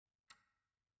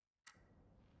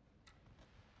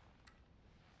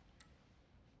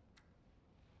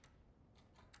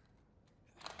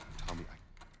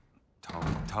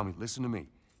Tommy, listen to me.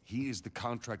 He is the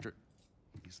contractor.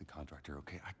 He's the contractor,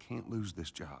 okay? I can't lose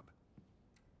this job.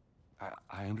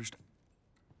 I understand.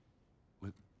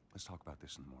 Let's talk about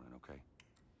this in the morning, okay?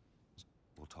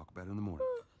 We'll talk about it in the morning.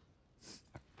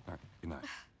 All right, good night.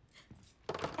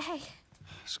 Hey.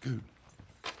 Scoot.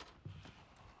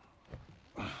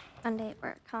 Monday at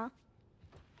work, huh?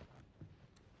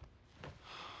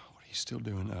 What are you still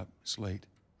doing up? It's late.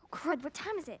 Oh, crud, what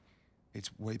time is it? It's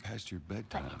way past your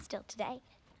bedtime. But it's still today.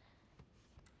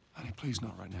 Honey, please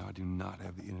not right now. I do not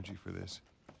have the energy for this.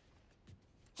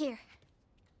 Here.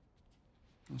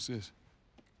 What's this?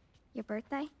 Your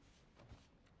birthday?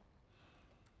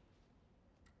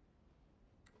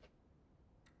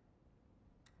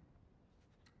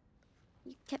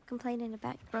 You kept complaining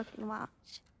about your broken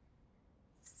watch.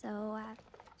 So I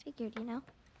figured, you know.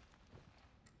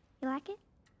 You like it?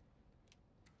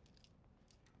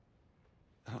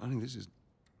 Honey, this is...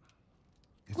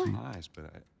 It's What? nice, but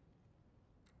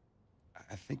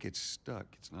I think it's stuck.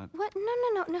 It's not... What?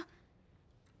 No.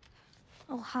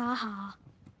 Oh, ha ha.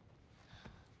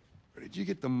 Where did you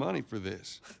get the money for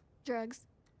this? Drugs.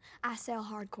 I sell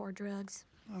hardcore drugs.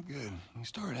 Oh, good. You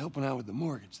started helping out with the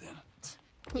mortgage then.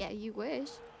 Yeah, you wish.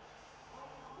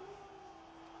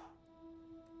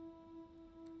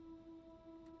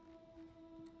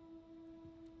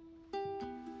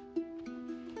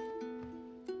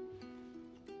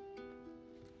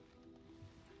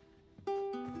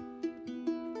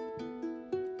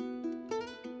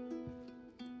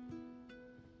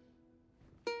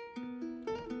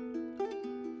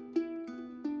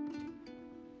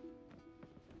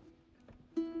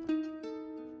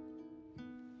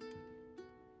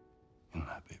 Good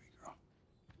night, baby girl.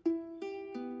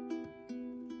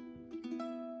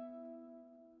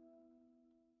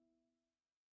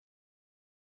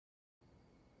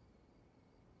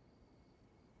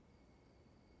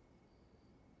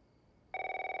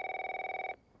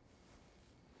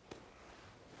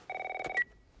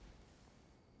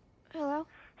 Hello?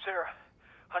 Sarah,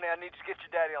 honey, I need to get your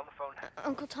daddy on the phone.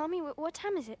 Uncle Tommy, what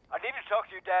time is it? I need to talk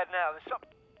to your dad now. There's something...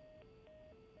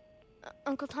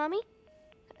 Uncle Tommy?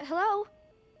 Hello?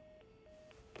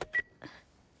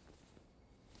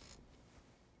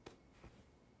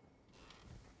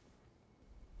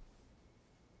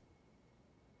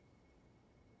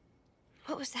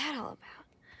 What was that all about?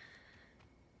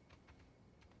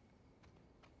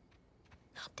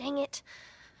 Oh, dang it.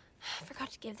 I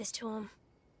forgot to give this to him.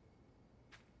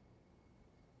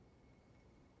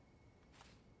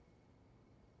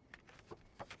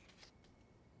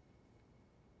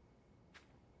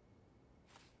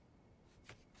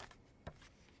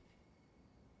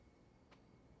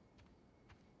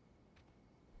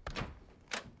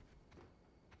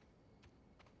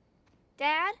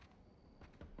 Dad?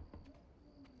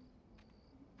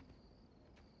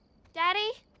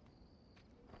 Daddy?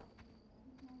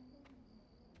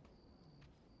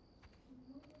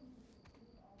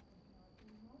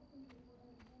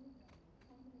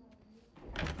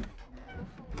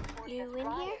 You in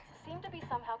here? Seem to be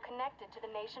somehow connected to the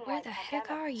nationwide Where the heck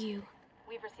pandemic. are you?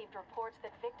 We've received reports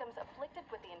that victims afflicted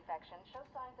with the infection show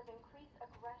signs of increased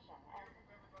aggression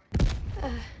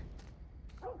and...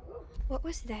 What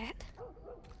was that?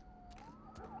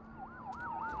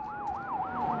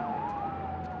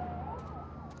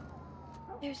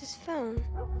 There's his phone.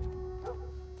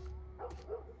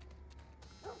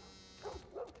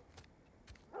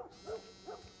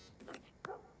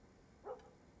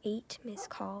 8 missed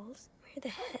calls. Where the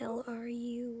hell are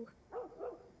you?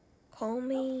 Call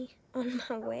me on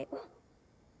my way.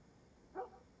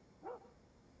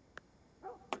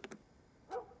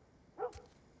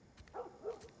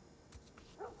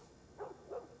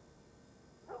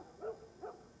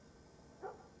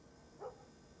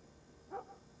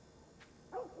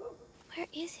 Where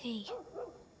is he?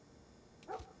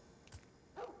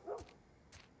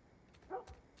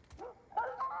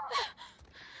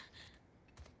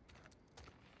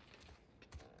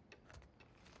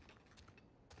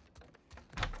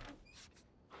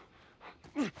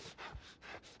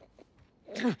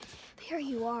 There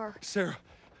you are. Sarah,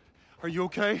 are you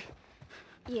okay?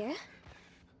 Yeah?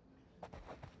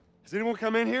 Has anyone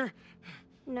come in here?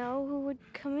 No, who would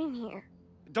come in here?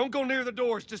 Don't go near the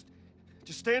doors. Just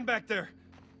stand back there.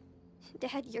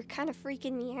 Dad, you're kind of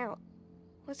freaking me out.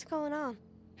 What's going on?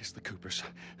 It's the Coopers.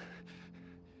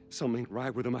 Something ain't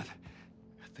right with them. I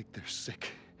think they're sick.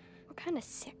 What kind of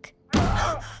sick?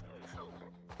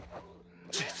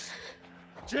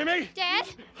 Jimmy! Dad?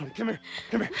 Honey, come here.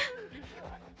 Come here.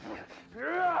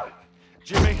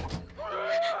 Jimmy!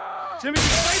 Jimmy,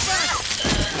 stay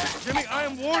back! Jimmy, I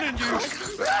am warning you.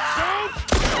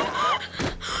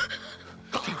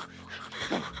 Don't!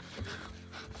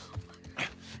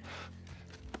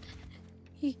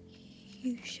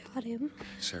 You shot him.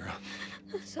 Sarah,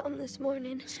 I saw him this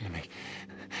morning. listen to me.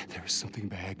 There is something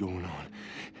bad going on.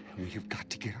 We have got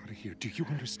to get out of here. Do you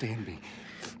understand me?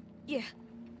 Yeah.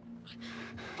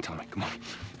 Tommy, come on.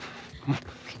 Come on.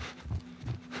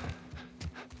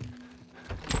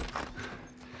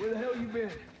 Where the hell you been?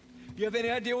 You have any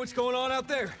idea what's going on out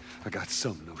there? I got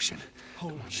some notion.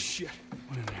 Holy shit.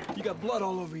 What in there? You got blood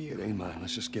all over you. It ain't mine.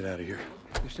 Let's just get out of here.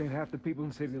 This ain't half the people in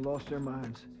the city lost their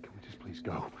minds. Can we just please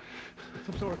go?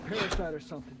 Some sort of parasite or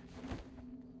something.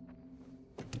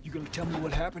 You gonna tell me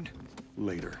what happened?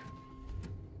 Later.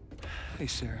 Hey,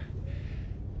 Sarah.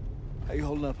 How you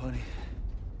holding up, honey?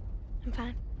 I'm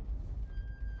fine.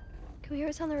 Can we hear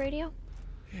what's on the radio?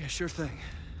 Yeah, sure thing.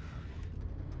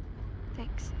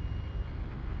 Thanks.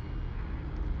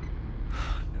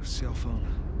 No cell phone,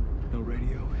 no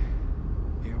radio.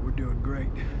 Yeah, we're doing great.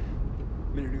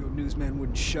 A minute ago, newsman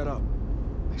wouldn't shut up.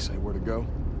 They say where to go?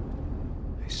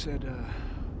 They said,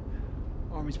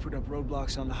 Army's put up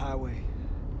roadblocks on the highway.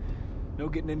 No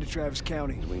getting into Travis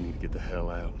County. We need to get the hell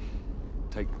out.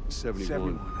 Take 71.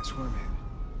 71, that's where I'm headed.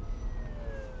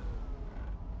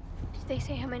 Did they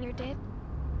say how many are dead?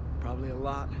 Probably a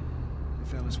lot. They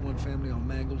found this one family all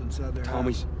mangled inside their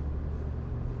Tommy. house.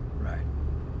 Right.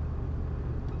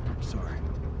 I'm sorry.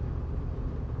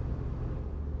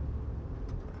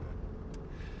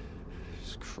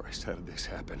 Jesus Christ, how did this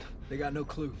happen? They got no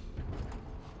clue.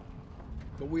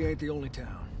 But we ain't the only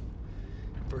town.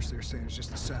 At first they were saying it's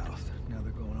just the South. Now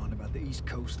they're going on about the East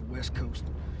Coast, the West Coast.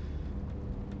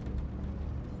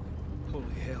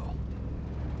 Holy hell.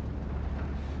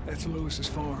 That's Lewis's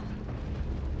farm.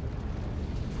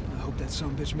 I hope that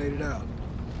sumbitch made it out.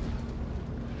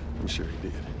 I'm sure he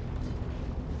did.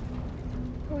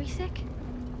 Were we sick?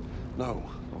 No,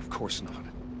 of course not.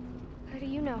 How do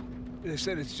you know? They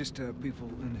said it's just people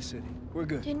in the city. We're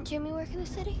good. Didn't Jimmy work in the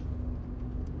city?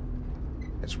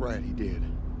 That's right, he did.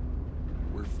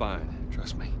 We're fine,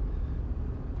 trust me.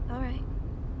 All right.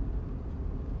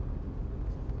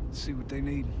 Let's see what they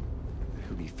need.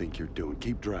 Who do you think you're doing?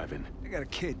 Keep driving. They got a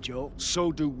kid, Joel.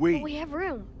 So do we. But we have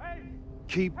room.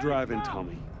 Keep driving,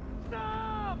 Tommy.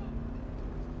 Stop!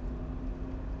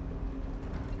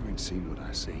 You ain't seen what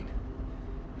I seen.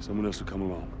 Someone else will come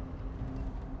along.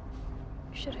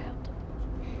 You should have helped him.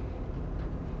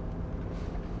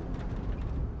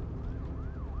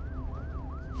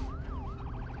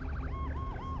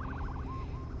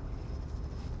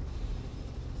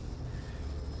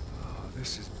 Oh,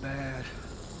 this is bad.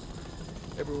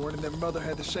 Everyone and their mother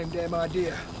had the same damn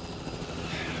idea.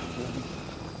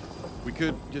 We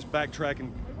could just backtrack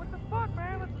and... Hey, what the fuck,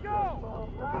 man? Let's go!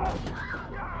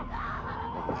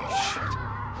 Oh, shit.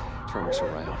 Turn us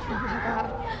around.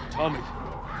 Tommy!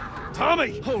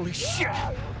 Tommy! Holy shit!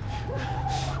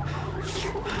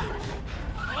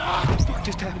 What the fuck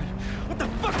just happened? What the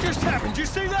fuck just happened? Did you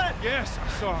see that? Yes, I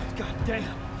saw it. God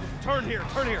damn. Turn here,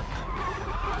 turn here.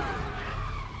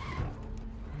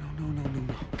 No.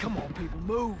 Come on, people,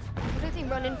 move. What are they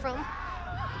running from?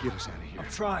 Get us out of here. I'm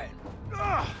trying.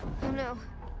 Oh no.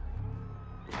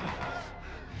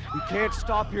 We can't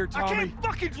stop here, Tommy. I can't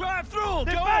fucking drive through them,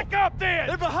 Then Joel! back up then!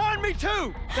 They're behind me,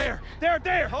 too! There!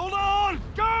 Hold on!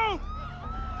 Go!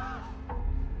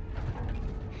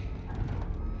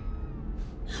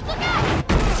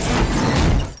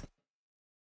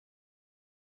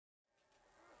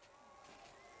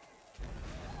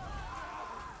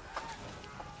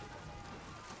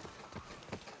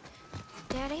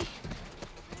 Daddy?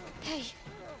 Hey.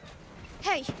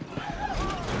 Hey!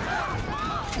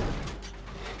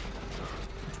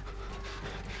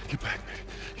 Get back.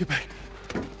 Get back.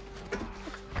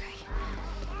 Okay.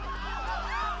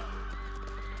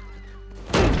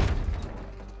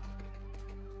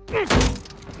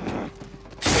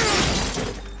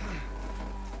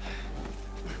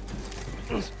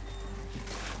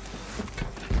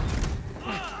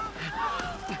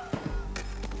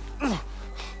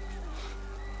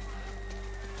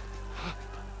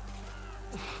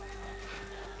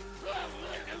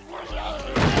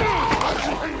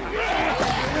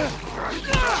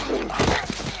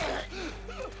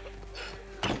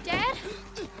 Dad?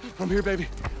 I'm here, baby.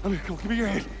 I'm here. Come on, give me your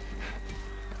hand.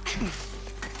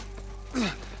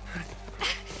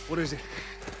 What is it?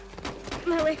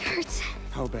 My leg hurts.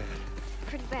 How bad?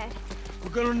 Pretty bad. We're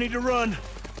gonna need to run.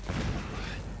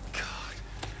 God.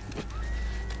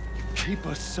 Keep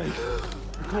us safe.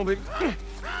 Come on, baby.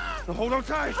 Now hold on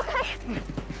tight.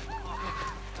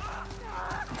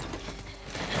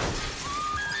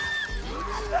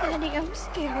 Daddy, I'm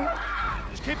scared.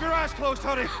 Just keep your eyes closed,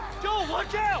 honey. Joel,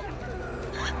 watch out!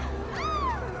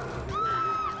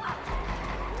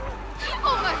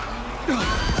 Oh my...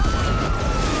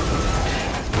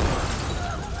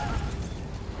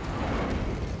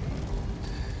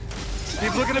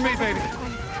 Keep looking at me, baby.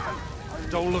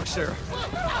 Don't look, Sarah.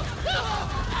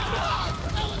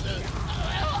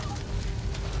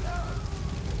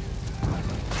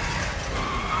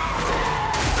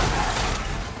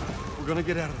 We're gonna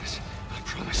get out of this. I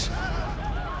promise.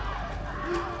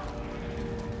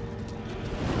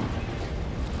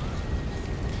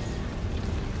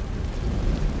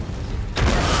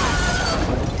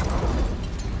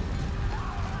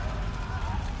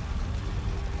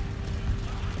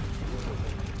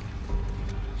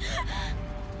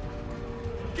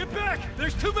 Get back!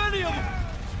 There's too many of them!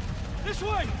 This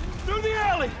way! Through the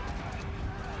alley!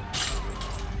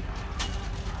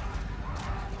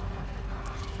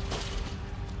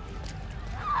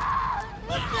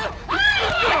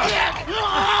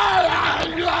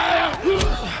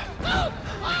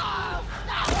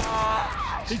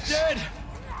 He's dead!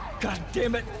 God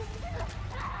damn it!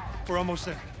 We're almost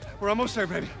there. We're almost there,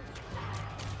 baby.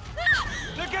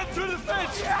 They're getting through the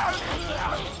fence!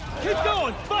 Keep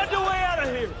going! Find a way out of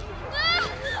here!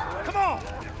 Come on!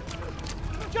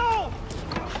 Go!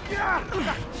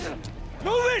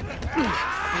 Move it!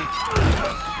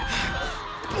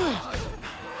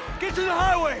 Get to the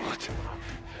highway! What?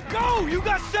 Go! You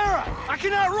got Sarah! I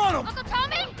can outrun them! Uncle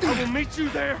Tommy? I will meet you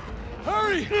there!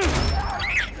 Hurry!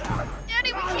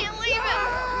 Daddy, we can't leave him!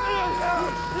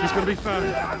 He's gonna be fine.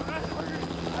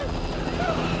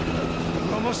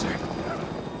 We're almost there.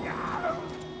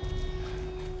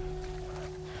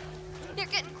 They're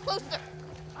getting closer.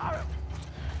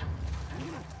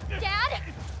 Dad?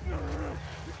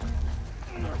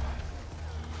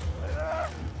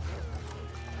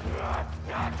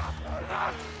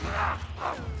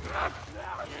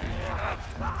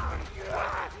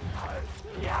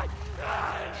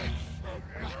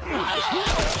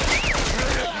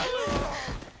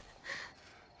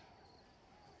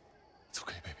 It's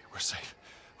okay, baby. We're safe.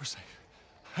 We're safe.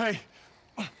 Hey,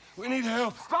 we need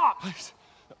help. Stop! Please.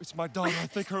 It's my daughter. I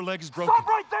think her leg is broken. Stop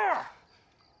right there!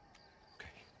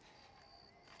 Okay.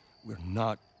 We're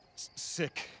not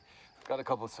sick. Got a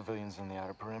couple of civilians in the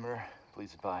outer perimeter.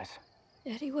 Please advise.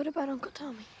 Daddy, what about Uncle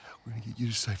Tommy? We're gonna get you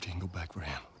to safety and go back for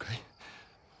him, okay?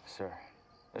 Sir,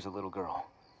 there's a little girl.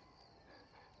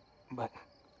 But...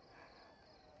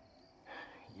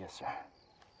 Yes, sir.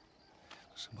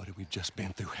 Somebody, we've just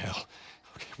been through hell.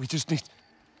 Okay, we just need...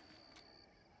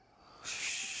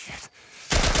 Shit.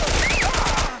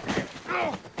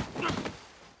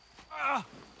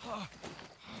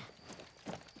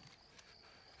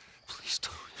 Please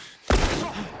don't.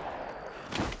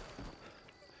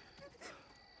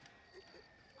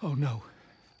 Oh no.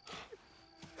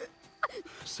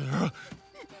 Sarah.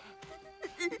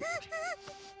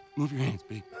 Move your hands,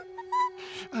 baby.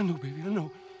 I know, baby, I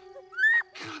know.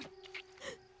 God.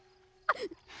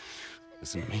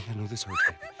 Listen to me. I know this hurts,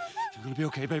 baby. You're gonna be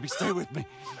okay, baby. Stay with me.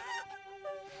 All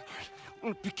right, I'm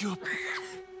gonna pick you up.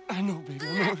 I know, baby.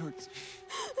 I know it hurts.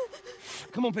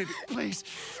 Come on, baby, please.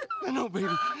 I know,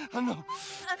 baby. I know.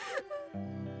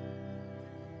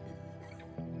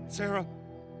 Sarah.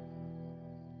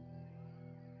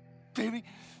 Baby.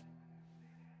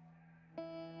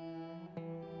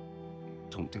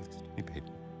 Don't do this to me, baby.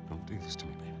 Don't do this to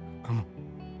me, baby. Come on.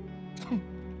 Come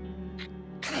on.